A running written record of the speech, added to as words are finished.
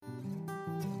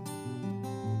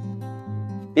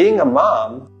Being a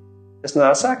mom is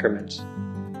not a sacrament.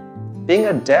 Being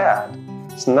a dad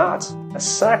is not a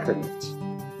sacrament.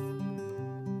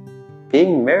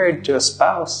 Being married to a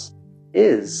spouse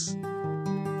is.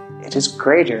 It is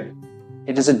greater.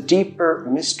 It is a deeper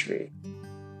mystery.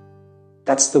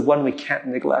 That's the one we can't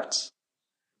neglect.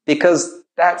 Because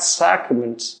that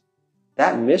sacrament,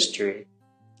 that mystery,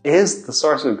 is the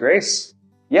source of grace.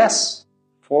 Yes,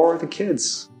 for the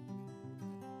kids.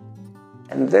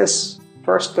 And this,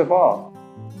 first of all,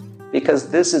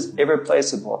 because this is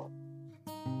irreplaceable.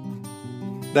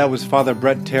 That was Father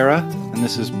Brett Terra, and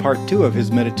this is part 2 of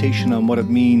his meditation on what it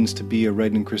means to be a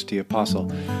Regnum Christi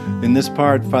apostle. In this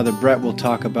part, Father Brett will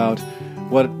talk about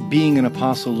what being an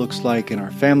apostle looks like in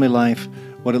our family life,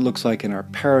 what it looks like in our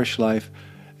parish life,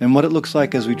 and what it looks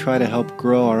like as we try to help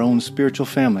grow our own spiritual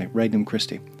family, Regnum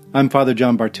Christi. I'm Father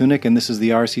John Bartunek, and this is the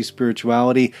RC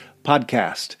Spirituality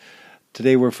Podcast.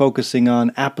 Today we're focusing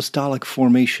on apostolic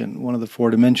formation, one of the 4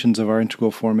 dimensions of our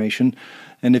integral formation.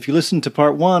 And if you listen to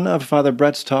part 1 of Father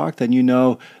Brett's talk, then you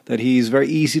know that he's very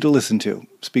easy to listen to,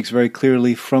 speaks very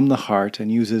clearly from the heart, and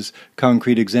uses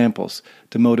concrete examples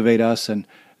to motivate us and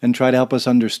try to help us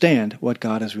understand what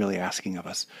God is really asking of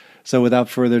us. So without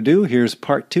further ado, here's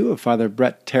part 2 of Father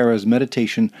Brett Terra's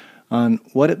meditation on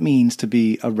what it means to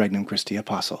be a Regnum Christi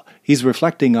apostle. He's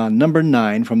reflecting on number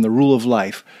 9 from the Rule of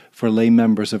Life for lay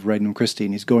members of Regnum Christi,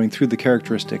 and he's going through the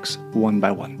characteristics one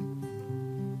by one.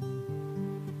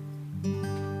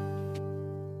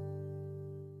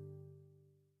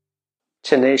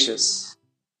 Tenacious.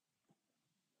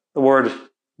 The word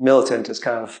militant is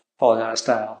kind of falling out of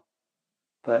style,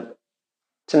 but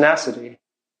tenacity.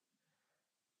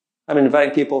 I'm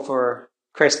inviting people for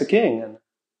Christ the King, and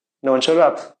no one showed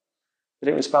up. They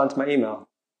didn't respond to my email.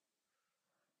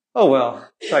 Oh well,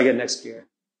 try again next year.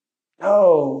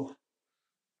 No.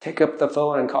 Pick up the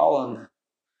phone and call them.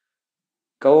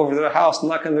 Go over to their house,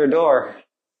 knock on their door.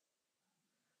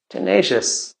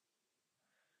 Tenacious.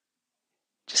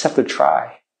 Just have to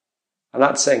try. I'm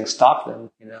not saying stop them,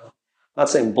 I'm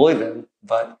not saying bully them,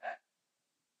 but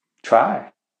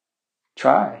try.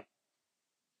 Try.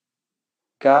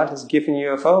 God has given you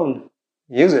a phone.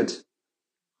 Use it.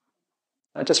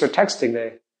 Not just for texting.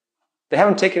 They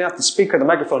haven't taken out the speaker, the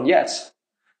microphone yet.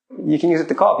 You can use it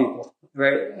to call people,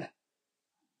 right?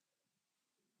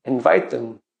 Invite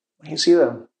them when you see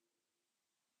them.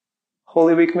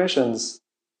 Holy Week missions.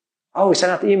 Oh, we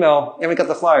sent out the email and we got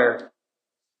the flyer.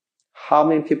 How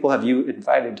many people have you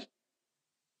invited?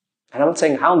 And I'm not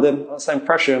saying hound them. I'm not saying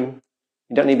pressure them.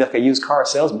 You don't need like a used car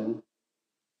salesman.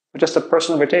 But just a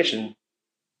personal invitation.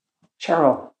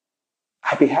 Cheryl,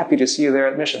 I'd be happy to see you there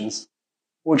at missions.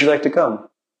 Would you like to come?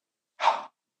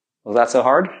 Was that so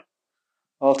hard?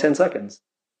 All 10 seconds.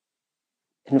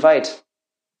 Invite.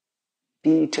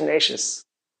 Be tenacious.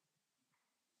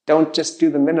 Don't just do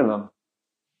the minimum.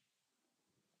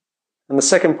 And the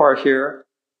second part here,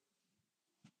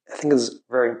 I think is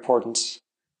very important.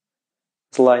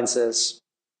 The line says,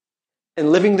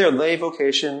 in living their lay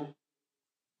vocation,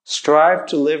 strive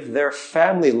to live their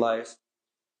family life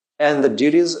and the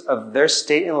duties of their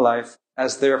state in life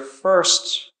as their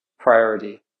first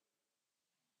priority,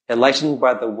 enlightened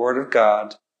by the Word of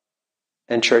God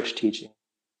and church teaching.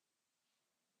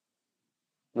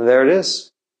 And there it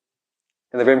is,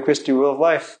 in the Regnum Christi Rule of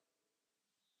Life.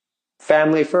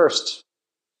 Family first.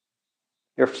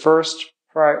 Your first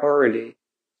priority.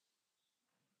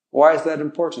 Why is that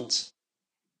important?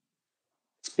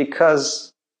 It's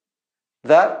because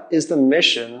that is the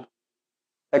mission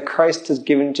that Christ has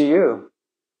given to you.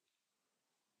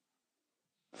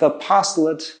 The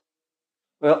apostolate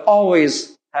will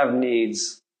always have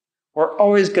needs. We're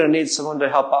always going to need someone to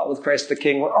help out with Christ the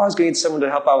King. We're always going to need someone to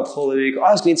help out with Holy Week. We're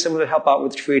always going to need someone to help out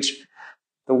with Preach.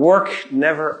 The work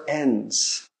never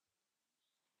ends.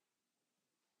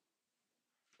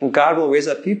 And God will raise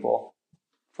up people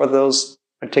for those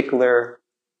particular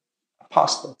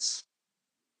apostolates.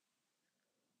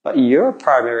 But your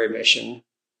primary mission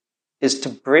is to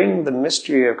bring the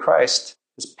mystery of Christ,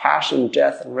 his passion,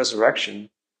 death, and resurrection,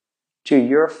 to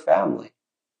your family.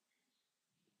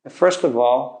 And first of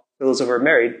all, for those who are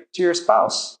married, to your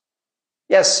spouse.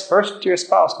 Yes, first to your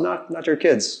spouse, not your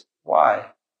kids. Why?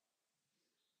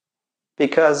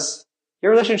 Because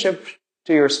your relationship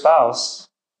to your spouse,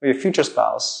 or your future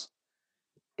spouse,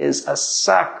 is a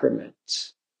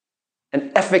sacrament,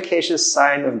 an efficacious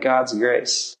sign of God's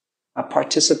grace, a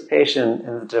participation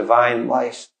in the divine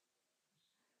life.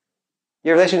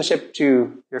 Your relationship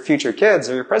to your future kids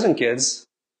or your present kids,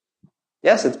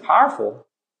 yes, it's powerful,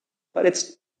 but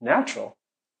it's natural.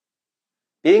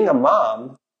 Being a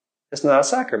mom is not a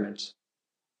sacrament.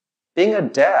 Being a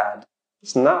dad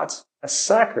is not a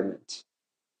sacrament.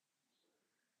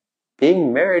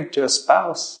 Being married to a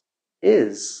spouse it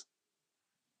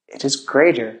is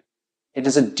greater. It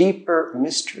is a deeper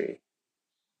mystery.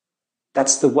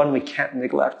 That's the one we can't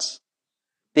neglect.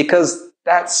 Because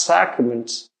that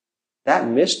sacrament, that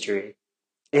mystery,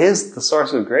 is the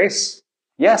source of grace.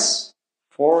 Yes,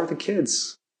 for the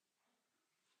kids.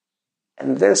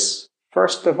 And this,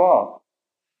 first of all,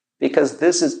 because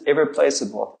this is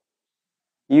irreplaceable.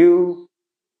 You,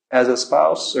 as a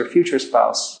spouse or future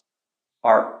spouse,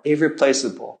 are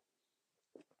irreplaceable.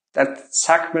 That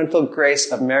sacramental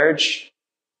grace of marriage,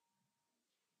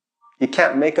 you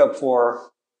can't make up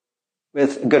for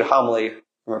with a good homily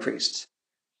from a priest.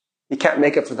 You can't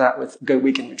make up for that with a good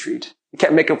weekend retreat. You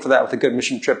can't make up for that with a good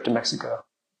mission trip to Mexico.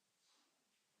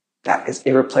 That is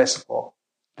irreplaceable.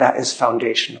 That is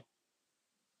foundational.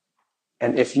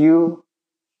 And if you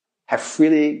have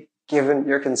freely given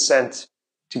your consent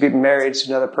to be married to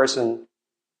another person,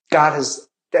 God has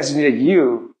designated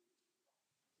you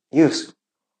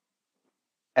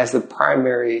as the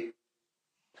primary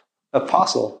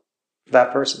apostle for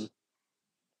that person.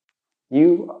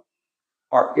 You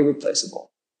are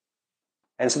irreplaceable.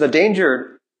 And so the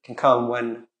danger can come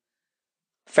when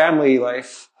family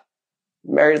life,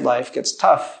 married life gets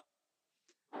tough.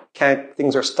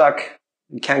 Things are stuck.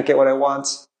 You can't get what I want.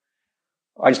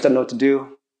 I just don't know what to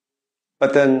do.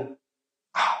 But then,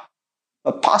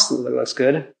 apostolate looks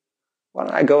good. Why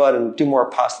don't I go out and do more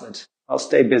apostolate? I'll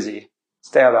stay busy,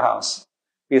 stay out of the house,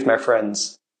 be with my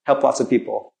friends, help lots of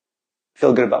people,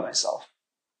 feel good about myself.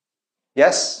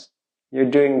 Yes, you're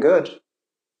doing good,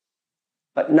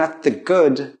 but not the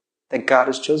good that God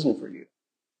has chosen for you.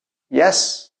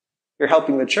 Yes, you're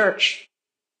helping the church,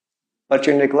 but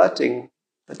you're neglecting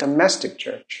the domestic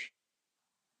church.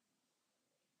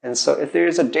 And so if there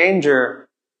is a danger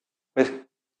with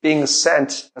being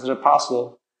sent as an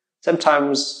apostle,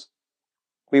 sometimes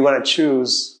we want to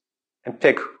choose and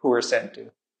pick who we're sent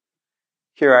to.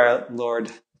 Here I am,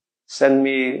 Lord, send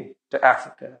me to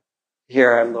Africa.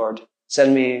 Here I am, Lord,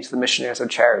 send me to the missionaries of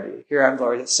charity. Here I am,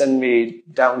 Lord, send me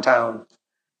downtown.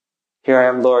 Here I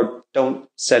am, Lord, don't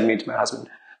send me to my husband.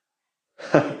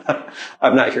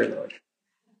 I'm not here, Lord.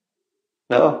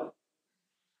 No.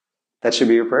 That should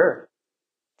be your prayer.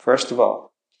 First of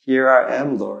all, here I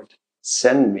am, Lord,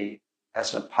 send me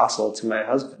as an apostle to my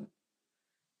husband.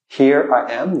 Here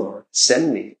I am, Lord,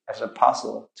 send me as an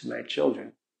apostle to my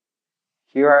children.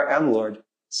 Here I am, Lord,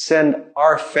 send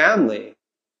our family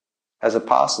as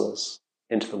apostles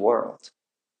into the world.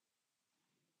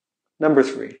 Number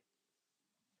 3.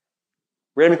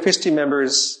 Regnum Christi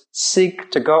members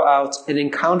seek to go out and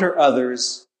encounter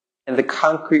others in the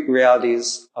concrete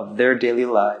realities of their daily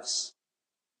lives.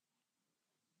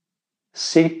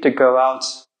 Seek to go out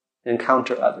and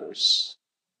encounter others.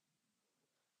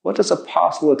 What does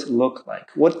apostolate look like?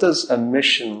 What does a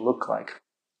mission look like?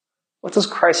 What does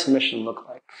Christ's mission look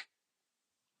like?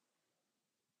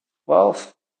 Well,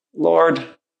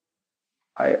 Lord,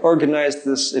 I organized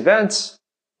this event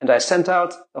and I sent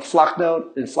out a flock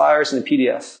note and flyers and a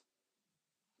PDF.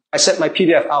 I sent my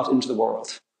PDF out into the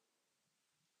world.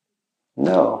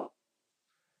 No.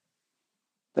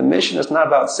 The mission is not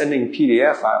about sending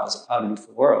PDF files out into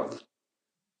the world.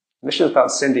 The mission is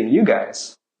about sending you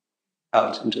guys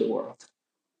out into the world.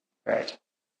 Right?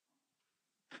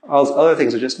 All those other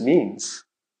things are just means.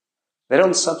 They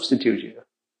don't substitute you.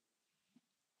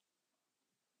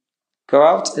 Go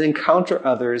out and encounter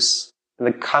others in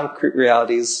the concrete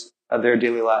realities of their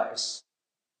daily lives.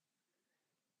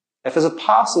 If as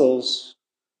apostles,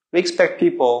 we expect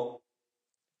people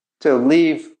to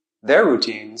leave their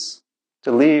routines,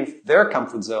 to leave their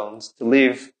comfort zones, to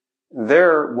leave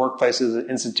their workplaces,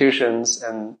 institutions,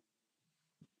 and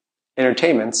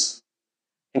entertainments,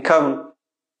 and come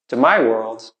to my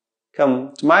world,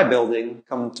 come to my building,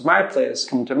 come to my place,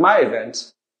 come to my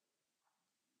event,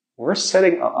 we're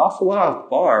setting an awful lot of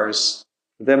bars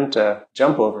for them to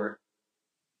jump over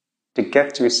to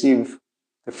get to receive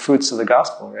the fruits of the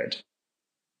gospel, right?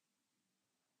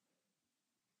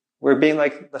 We're being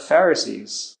like the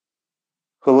Pharisees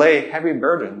who lay heavy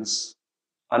burdens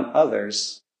on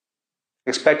others,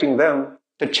 expecting them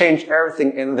to change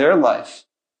everything in their life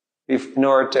in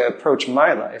order to approach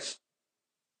my life.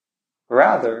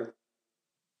 Rather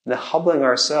than humbling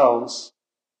ourselves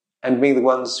and being the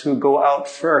ones who go out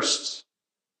first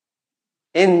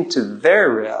into their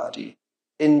reality,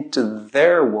 into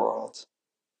their world,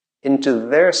 into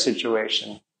their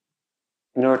situation,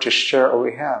 in order to share what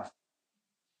we have.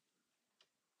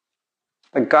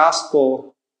 The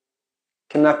gospel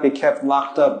cannot be kept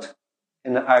locked up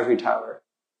in the ivory tower.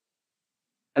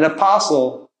 An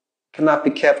apostle cannot be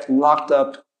kept locked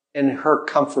up in her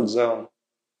comfort zone,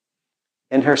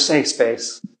 in her safe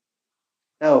space.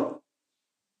 No.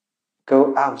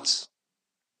 Go out.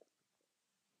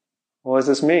 What does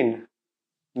this mean?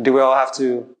 Do we all have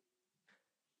to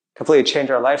completely change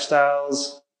our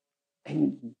lifestyles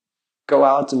and go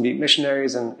out and be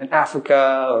missionaries in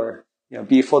Africa, or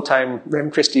be a full-time Rem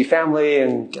Christi family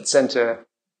and get sent to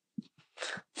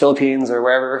Philippines or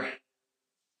wherever?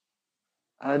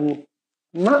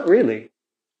 Not really.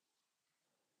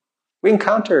 We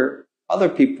encounter other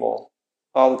people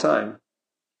all the time.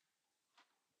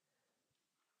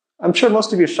 I'm sure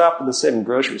most of you shop at the same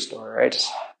grocery store, right?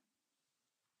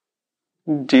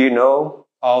 Do you know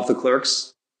all of the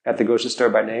clerks at the grocery store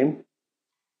by name?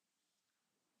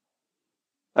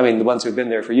 I mean, the ones who've been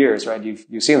there for years, right?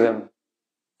 You've seen them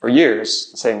for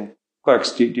years, the same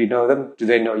clerks. Do you know them? Do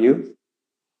they know you?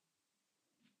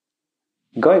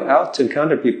 Going out to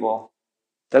encounter people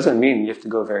doesn't mean you have to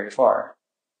go very far.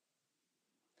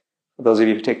 For those of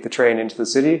you who take the train into the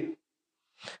city,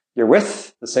 you're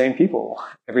with the same people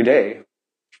every day. You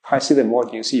probably see them more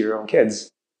than you see your own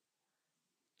kids.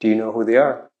 Do you know who they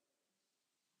are?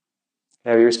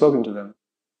 Have you spoken to them?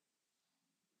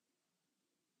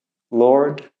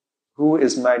 Lord, who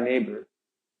is my neighbor?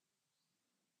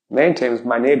 Many times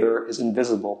my neighbor is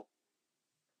invisible.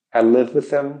 I live with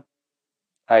them.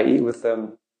 I eat with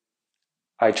them.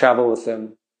 I travel with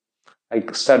them. I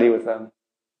study with them.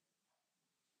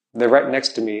 They're right next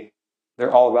to me.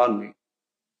 They're all around me.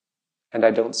 And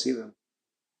I don't see them.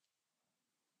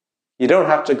 You don't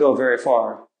have to go very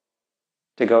far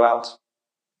to go out.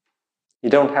 You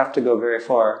don't have to go very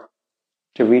far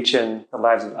to reach in the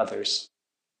lives of others.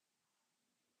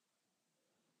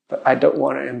 But I don't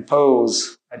want to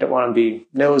impose. I don't want to be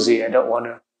nosy. I don't want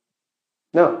to...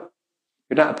 No,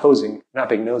 you're not opposing. You're not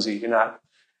being nosy. You're not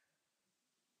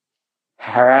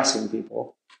harassing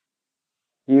people.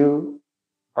 You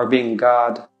are being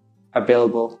God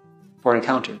available for an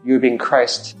encounter. You're being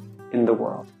Christ in the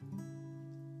world.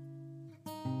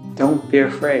 Don't be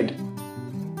afraid.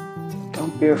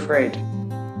 Don't be afraid.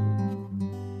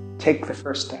 Take the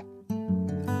first step.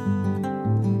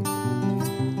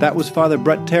 That was Father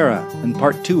Brett Terra in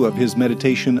part 2 of his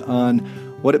meditation on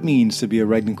what it means to be a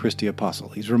Regnum Christi apostle.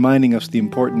 He's reminding us the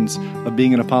importance of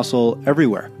being an apostle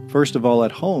everywhere. First of all,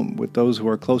 at home with those who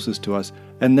are closest to us,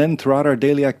 and then throughout our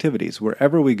daily activities.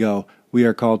 Wherever we go, we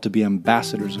are called to be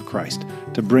ambassadors of Christ,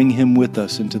 to bring Him with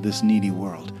us into this needy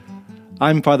world.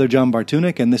 I'm Father John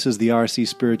Bartunek, and this is the RC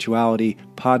Spirituality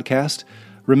Podcast.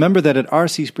 Remember that at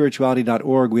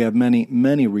rcspirituality.org we have many,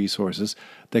 many resources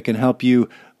that can help you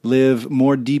live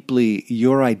more deeply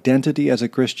your identity as a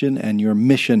Christian and your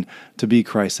mission to be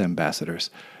Christ's ambassadors.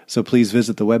 So please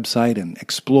visit the website and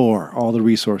explore all the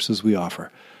resources we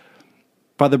offer.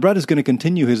 Father Brett is going to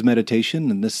continue his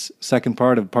meditation in this second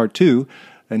part of part 2,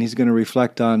 and he's going to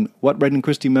reflect on what Regnum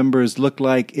Christi members look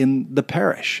like in the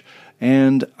parish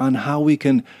and on how we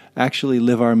can actually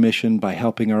live our mission by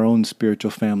helping our own spiritual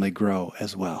family grow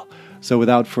as well. So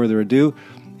without further ado,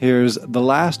 here's the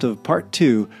last of part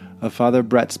 2 of Father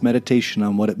Brett's meditation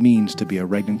on what it means to be a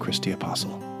Regnum Christi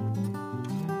apostle.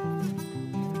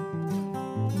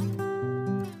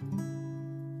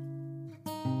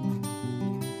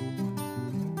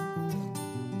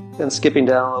 And skipping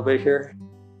down a little bit here.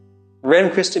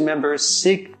 Regnum Christi members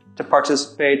seek to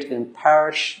participate in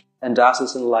parish and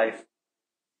diocesan life,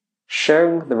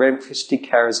 sharing the Regnum Christi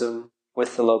charism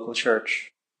with the local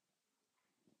church.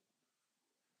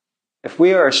 If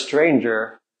we are a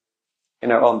stranger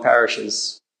in our own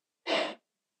parishes,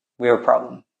 we have a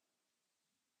problem.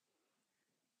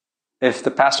 If the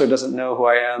pastor doesn't know who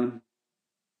I am,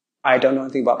 I don't know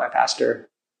anything about my pastor.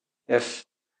 If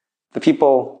the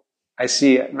people I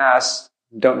see at Mass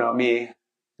don't know me,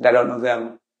 and I don't know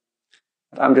them,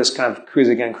 if I'm just kind of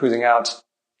cruising in, cruising out,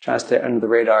 trying to stay under the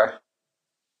radar,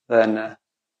 then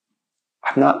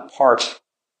I'm not part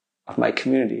of my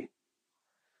community.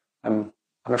 I'm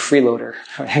a freeloader.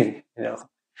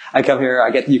 I come here,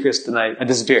 I get the Eucharist, and I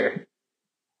disappear.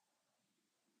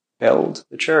 Build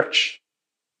the church.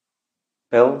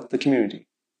 Build the community.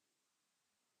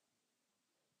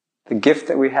 The gift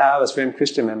that we have as Regnum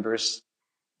Christi members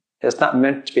is not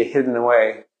meant to be hidden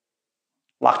away,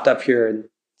 locked up here in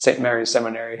St. Mary's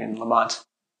Seminary in Lamont.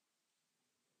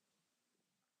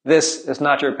 This is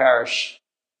not your parish.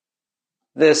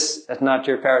 This is not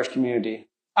your parish community.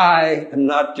 I am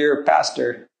not your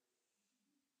pastor.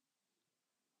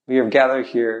 We are gathered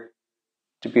here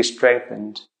to be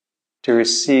strengthened, to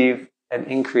receive an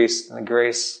increase in the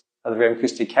grace of the Regnum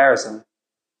Christi charism,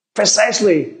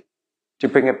 precisely to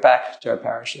bring it back to our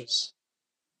parishes,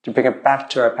 to bring it back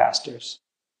to our pastors,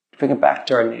 to bring it back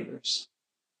to our neighbors.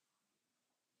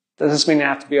 Does this mean I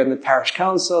have to be on the parish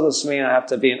council? Does this mean I have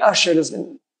to be an usher?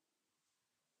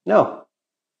 No.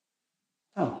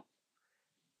 No.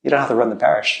 You don't have to run the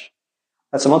parish.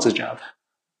 That's someone else's job.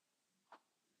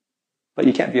 But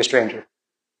you can't be a stranger.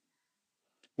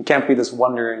 You can't be this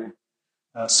wandering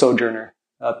sojourner,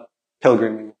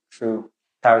 pilgriming through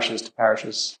parishes to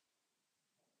parishes.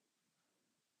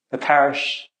 The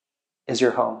parish is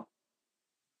your home.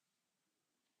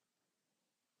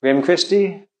 Regnum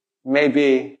Christi may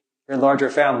be your larger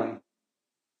family,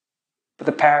 but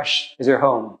the parish is your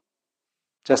home.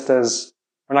 Just as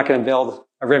we're not going to build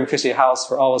a Regnum Christi house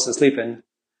for all of us to sleep in,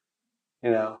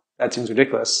 that seems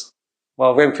ridiculous.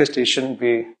 Well, Regnum Christi shouldn't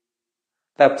be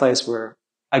that place where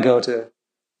I go to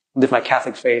live my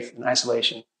Catholic faith in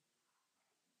isolation.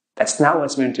 That's not what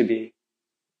it's meant to be.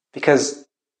 Because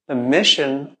the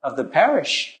mission of the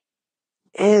parish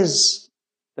is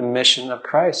the mission of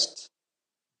Christ.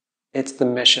 It's the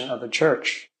mission of the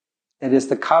church. It is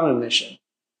the common mission.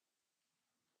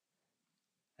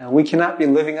 And we cannot be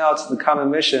living out the common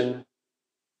mission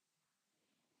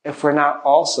if we're not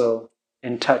also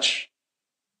in touch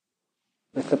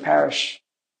with the parish,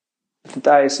 with the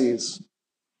diocese,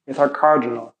 with our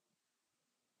cardinal.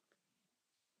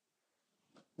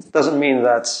 It doesn't mean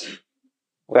that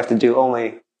we have to do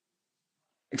only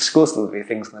exclusively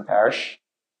things in the parish.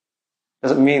 It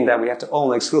doesn't mean that we have to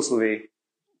only exclusively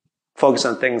focus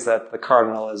on things that the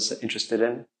cardinal is interested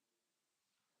in.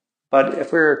 But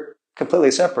if we're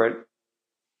completely separate,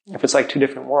 if it's like two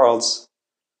different worlds,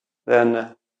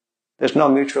 then there's no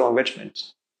mutual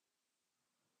enrichment.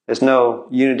 There's no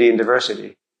unity and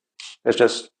diversity. There's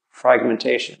just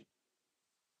fragmentation.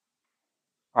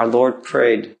 Our Lord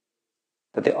prayed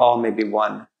that they all may be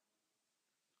one.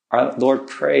 Our Lord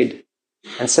prayed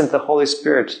and sent the Holy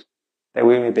Spirit that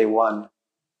we may be one.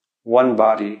 One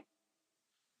body,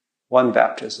 one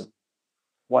baptism,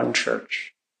 one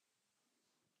church.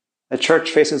 The church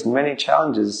faces many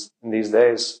challenges in these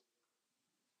days.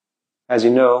 As you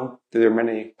know, there are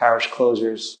many parish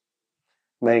closures,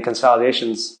 many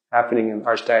consolidations happening in the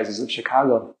Archdiocese of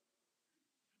Chicago.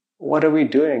 What are we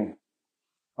doing?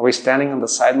 Are we standing on the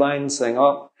sidelines saying,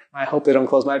 oh, I hope they don't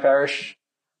close my parish?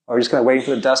 Are we just kind of waiting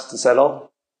for the dust to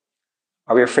settle?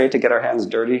 Are we afraid to get our hands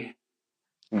dirty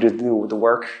and do the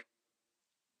work?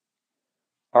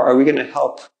 Or are we going to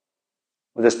help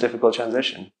with this difficult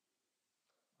transition?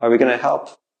 Are we going to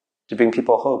help to bring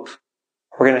people hope?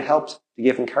 We're going to help to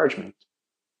give encouragement.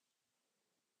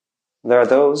 There are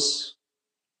those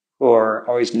who are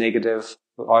always negative,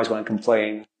 who always want to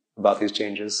complain about these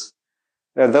changes.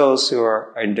 There are those who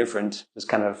are indifferent, just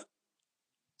kind of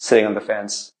sitting on the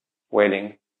fence,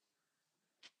 waiting.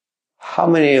 How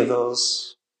many of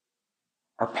those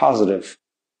are positive,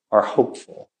 are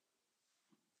hopeful,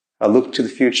 look to the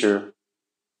future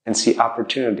and see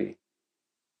opportunity?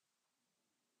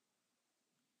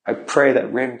 I pray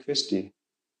that Regnum Christi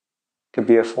could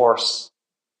be a force,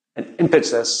 an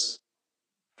impetus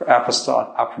for apostolic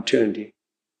opportunity,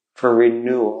 for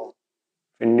renewal,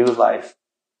 for new life,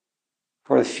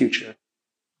 for the future.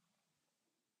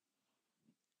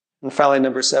 And finally,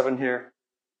 number 7 here.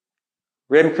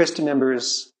 Regnum Christi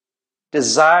members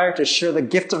desire to share the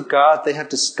gift of God they have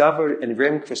discovered in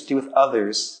Regnum Christi with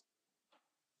others.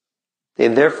 They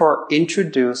therefore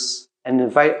introduce and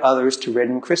invite others to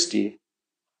Regnum Christi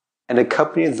and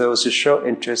accompany those who show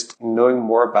interest in knowing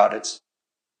more about it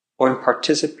or in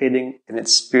participating in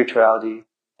its spirituality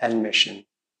and mission.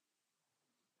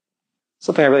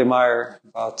 Something I really admire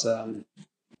about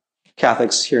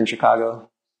Catholics here in Chicago,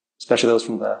 especially those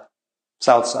from the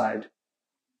South Side,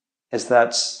 is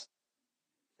that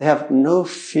they have no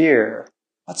fear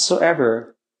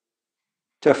whatsoever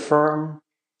to affirm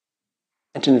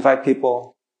and to invite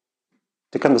people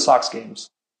to come to Sox games.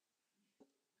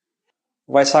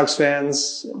 White Sox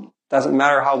fans, doesn't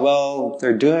matter how well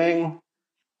they're doing,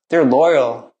 they're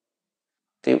loyal.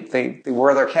 They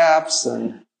wear their caps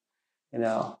and,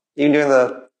 even during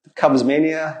the Cubs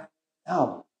mania,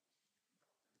 no.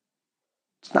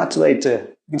 It's not too late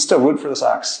you can still root for the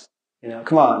Sox.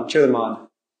 Come on, cheer them on.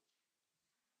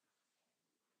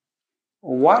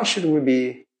 Why should we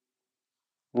be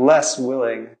less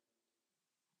willing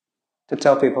to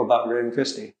tell people about Regnum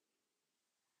Christi?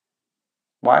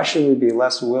 Why should we be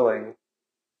less willing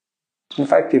to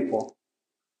invite people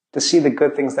to see the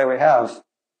good things that we have?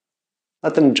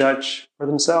 Let them judge for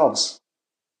themselves.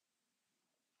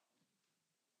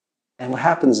 And what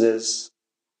happens is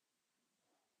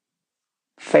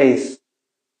faith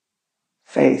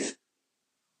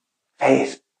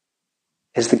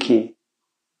is the key.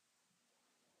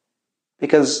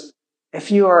 Because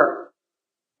if you are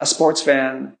a sports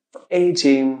fan for any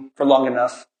team for long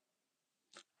enough,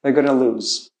 they're going to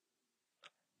lose.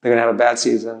 They're going to have a bad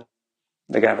season.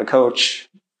 They're going to have a coach.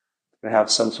 They're going to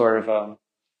have some sort of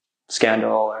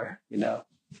scandal or,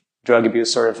 drug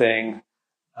abuse sort of thing.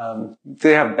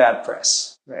 They have bad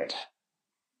press, right?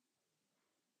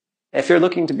 If you're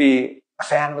looking to be a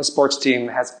fan of a sports team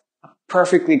that has a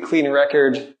perfectly clean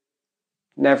record,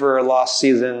 never a lost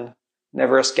season,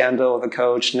 never a scandal with a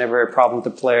coach, never a problem with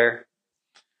the player,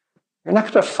 you're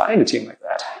not going to find a team like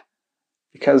that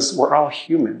because we're all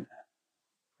human,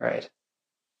 right?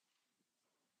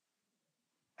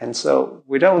 And so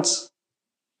we don't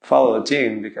follow a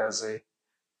team because they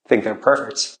think they're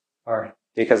perfect or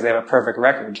because they have a perfect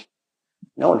record.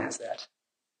 No one has that.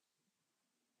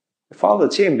 We follow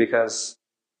the team because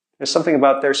there's something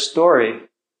about their story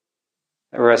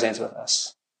that resonates with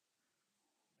us.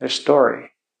 Their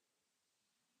story.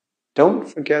 Don't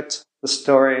forget the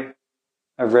story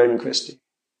of Redding Christie.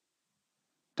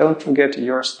 Don't forget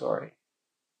your story.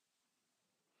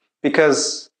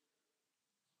 Because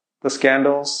the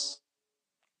scandals,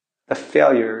 the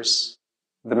failures,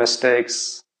 the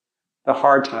mistakes, the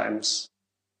hard times,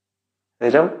 they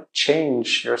don't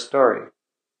change your story.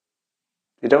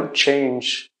 They don't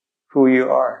change who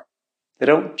you are. They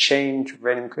don't change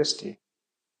Redding Christie.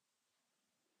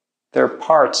 They're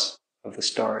part of the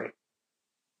story.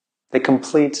 They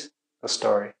complete the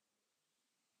story.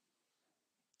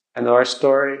 And our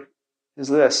story is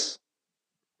this.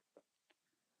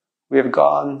 We have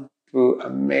gone through a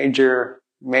major,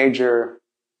 major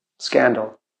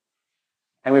scandal.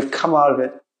 And we've come out of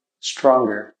it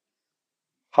stronger,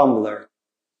 humbler,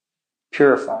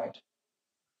 purified.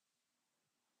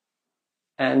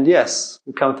 And yes,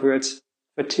 we come through it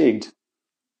fatigued,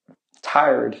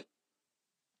 tired,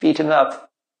 beaten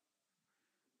up.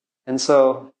 And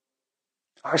so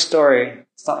our story,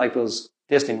 it's not like those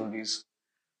Disney movies.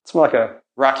 It's more like a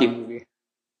Rocky movie.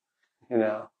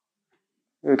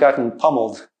 We've gotten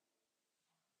pummeled.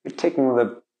 We've taken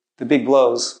the big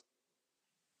blows.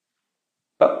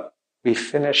 But we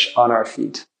finish on our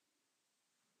feet.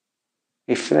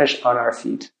 We finish on our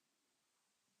feet.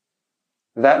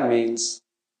 That means,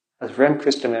 as Redding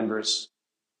Christie members,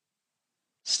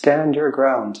 stand your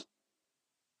ground.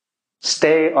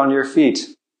 Stay on your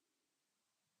feet.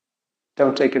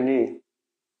 Don't take a knee.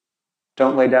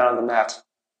 Don't lay down on the mat.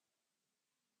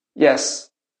 Yes,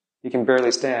 you can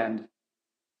barely stand.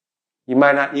 You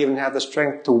might not even have the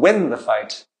strength to win the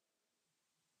fight.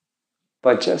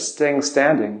 But just staying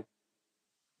standing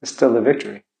is still a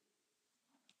victory.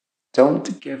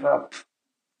 Don't give up.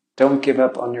 Don't give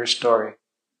up on your story.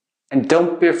 And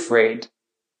don't be afraid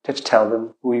to tell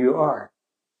them who you are.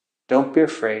 Don't be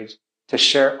afraid to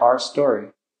share our story.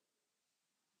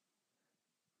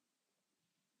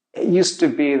 It used to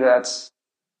be that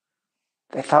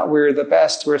they thought we were the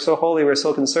best, we're so holy, we're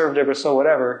so conservative, we're so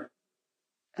whatever.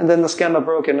 And then the scandal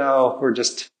broke and now we're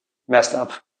just messed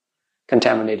up,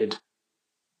 contaminated.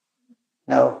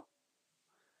 No.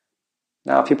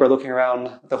 Now people are looking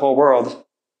around the whole world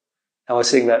and we're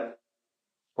seeing that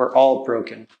we're all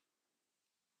broken.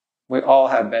 We all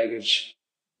have baggage.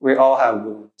 We all have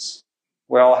wounds.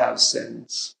 We all have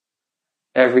sins.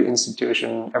 Every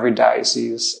institution, every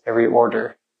diocese, every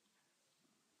order,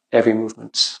 every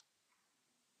movement.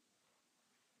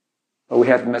 But we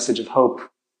have the message of hope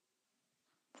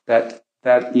that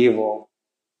evil,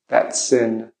 that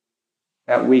sin,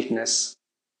 that weakness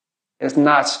is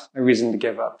not a reason to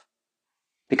give up.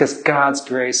 Because God's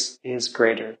grace is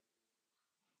greater.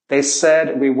 They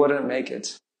said we wouldn't make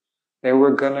it. They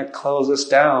were going to close us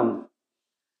down.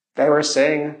 They were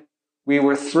saying we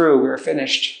were through, we were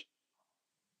finished.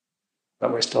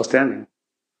 But we're still standing.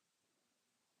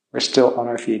 We're still on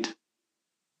our feet.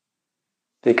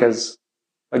 Because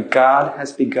what God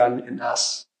has begun in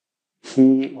us,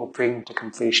 He will bring to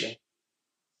completion.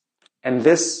 And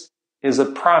this is a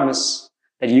promise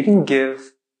that you can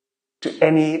give to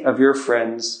any of your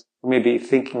friends who may be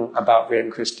thinking about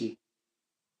Redding Christie.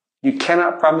 You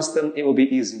cannot promise them it will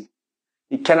be easy.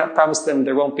 You cannot promise them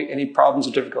there won't be any problems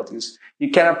or difficulties.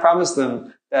 You cannot promise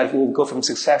them that you will go from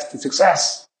success to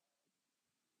success.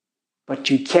 But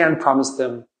you can promise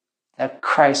them that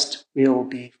Christ will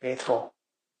be faithful.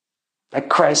 That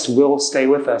Christ will stay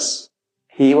with us.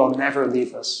 He will never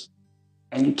leave us.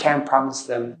 And you can promise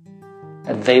them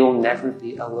that they will never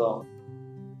be alone.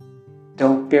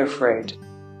 Don't be afraid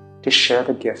to share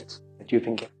the gift that you've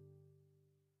been given.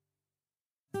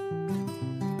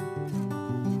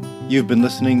 You've been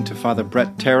listening to Father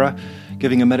Brett Terra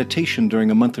giving a meditation during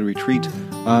a monthly retreat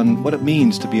on what it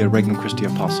means to be a Regnum Christi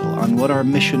Apostle, on what our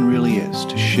mission really is,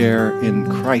 to share in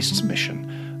Christ's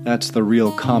mission. That's the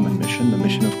real common mission, the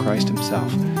mission of Christ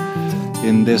Himself.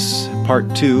 In this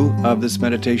part 2 of this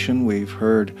meditation, we've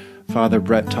heard Father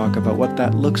Brett talk about what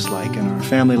that looks like in our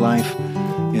family life,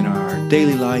 in our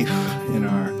daily life, in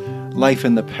our life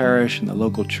in the parish, in the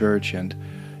local church, and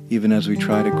even as we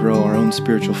try to grow our own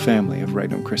spiritual family of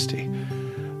Regnum Christi.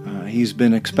 He's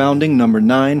been expounding number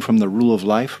 9 from the Rule of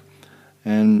Life,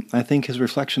 and I think his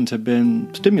reflections have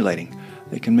been stimulating.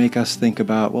 They can make us think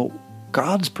about, well,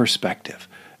 God's perspective.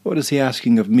 What is he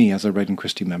asking of me as a Regnum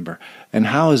Christi member? And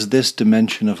how is this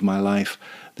dimension of my life,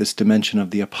 this dimension of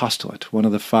the apostolate, one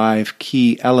of the 5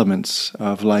 key elements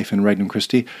of life in Regnum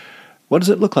Christi, what does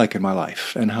it look like in my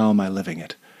life, and how am I living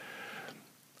it?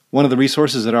 One of the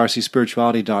resources at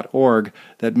rcspirituality.org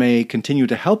that may continue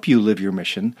to help you live your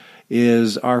mission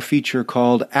is our feature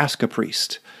called Ask a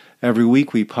Priest. Every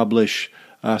week we publish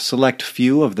a select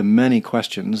few of the many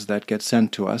questions that get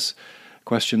sent to us,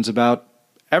 questions about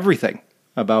everything,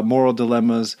 about moral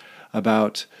dilemmas,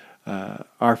 about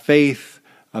our faith,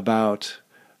 about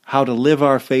how to live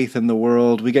our faith in the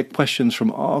world. We get questions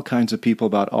from all kinds of people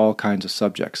about all kinds of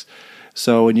subjects.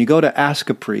 So when you go to Ask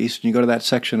a Priest, and you go to that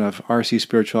section of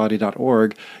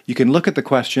rcspirituality.org, you can look at the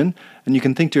question and you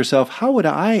can think to yourself, how would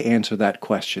I answer that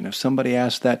question if somebody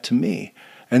asked that to me?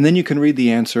 And then you can read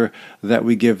the answer that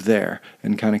we give there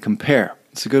and kind of compare.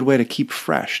 It's a good way to keep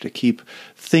fresh, to keep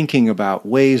thinking about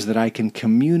ways that I can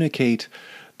communicate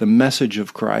the message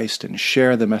of Christ and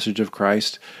share the message of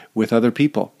Christ with other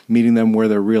people, meeting them where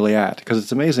they're really at. Because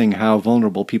it's amazing how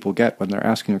vulnerable people get when they're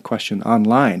asking a question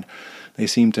online. They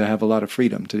seem to have a lot of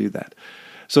freedom to do that.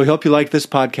 So we hope you like this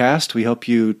podcast. We hope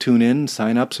you tune in,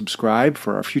 sign up, subscribe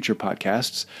for our future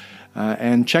podcasts.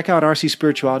 And check out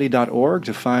rcspirituality.org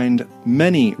to find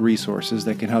many resources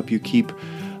that can help you keep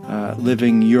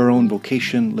living your own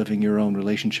vocation, living your own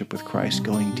relationship with Christ,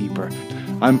 going deeper.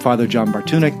 I'm Father John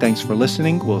Bartunek. Thanks for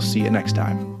listening. We'll see you next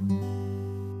time.